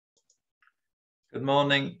Good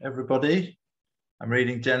morning, everybody. I'm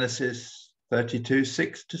reading Genesis 32,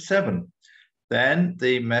 6-7. Then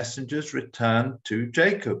the messengers returned to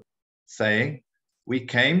Jacob, saying, "We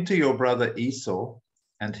came to your brother Esau,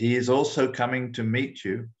 and he is also coming to meet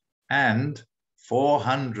you, and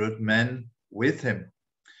 400 men with him."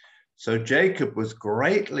 So Jacob was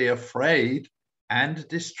greatly afraid and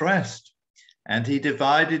distressed, and he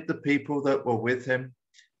divided the people that were with him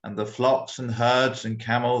and the flocks and herds and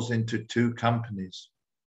camels into two companies.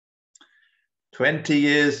 20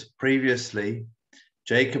 years previously,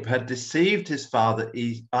 Jacob had deceived his father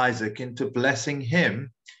Isaac into blessing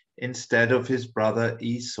him instead of his brother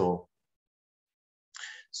Esau.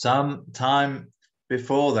 Some time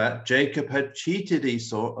before that, Jacob had cheated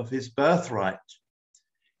Esau of his birthright.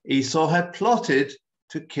 Esau had plotted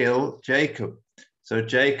to kill Jacob, so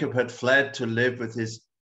Jacob had fled to live with his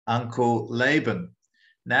uncle Laban.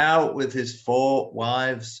 Now, with his 4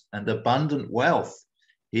 wives and abundant wealth,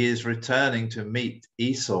 he is returning to meet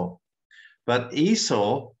Esau. But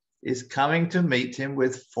Esau is coming to meet him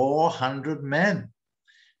with 400 men.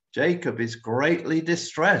 Jacob is greatly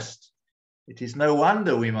distressed. It is no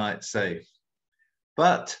wonder, we might say.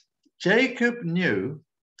 But Jacob knew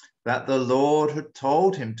that the Lord had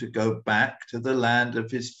told him to go back to the land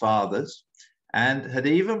of his fathers and had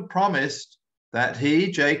even promised that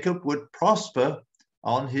he, Jacob, would prosper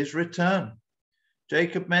on his return.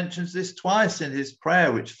 Jacob mentions this twice in his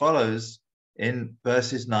prayer, which follows in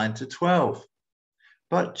verses 9-12.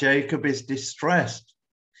 But Jacob is distressed.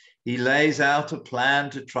 He lays out a plan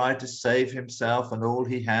to try to save himself and all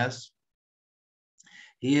he has.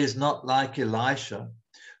 He is not like Elisha,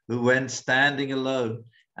 who, when standing alone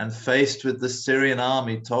and faced with the Syrian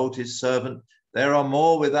army, told his servant, "There are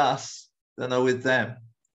more with us than are with them."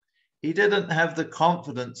 He didn't have the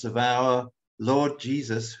confidence of our Lord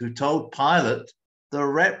Jesus, who told Pilate, the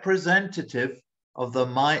representative of the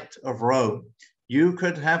might of Rome, "You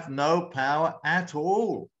could have no power at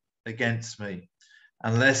all against me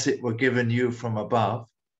unless it were given you from above."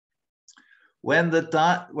 When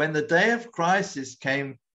the day of crisis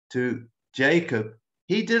came to Jacob,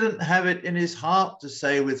 he didn't have it in his heart to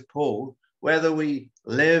say with Paul, "Whether we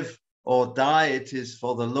live or die, it is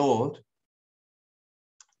for the Lord."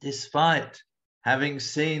 Despite having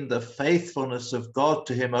seen the faithfulness of God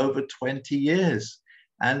to him over 20 years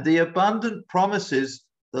and the abundant promises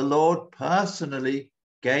the Lord personally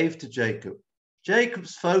gave to Jacob.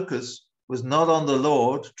 Jacob's focus was not on the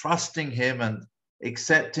Lord, trusting him and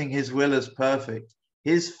accepting his will as perfect.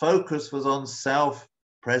 His focus was on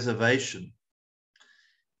self-preservation.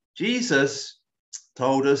 Jesus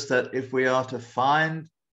told us that if we are to find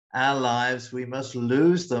our lives, we must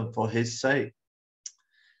lose them for his sake.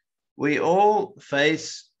 We all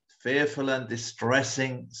face fearful and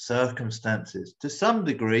distressing circumstances, to some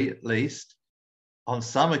degree at least, on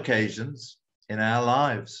some occasions in our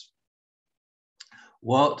lives.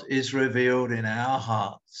 What is revealed in our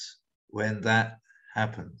hearts when that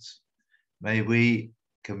happens? May we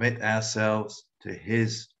commit ourselves to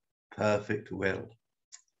his perfect will.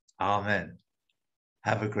 Amen.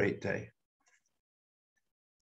 Have a great day.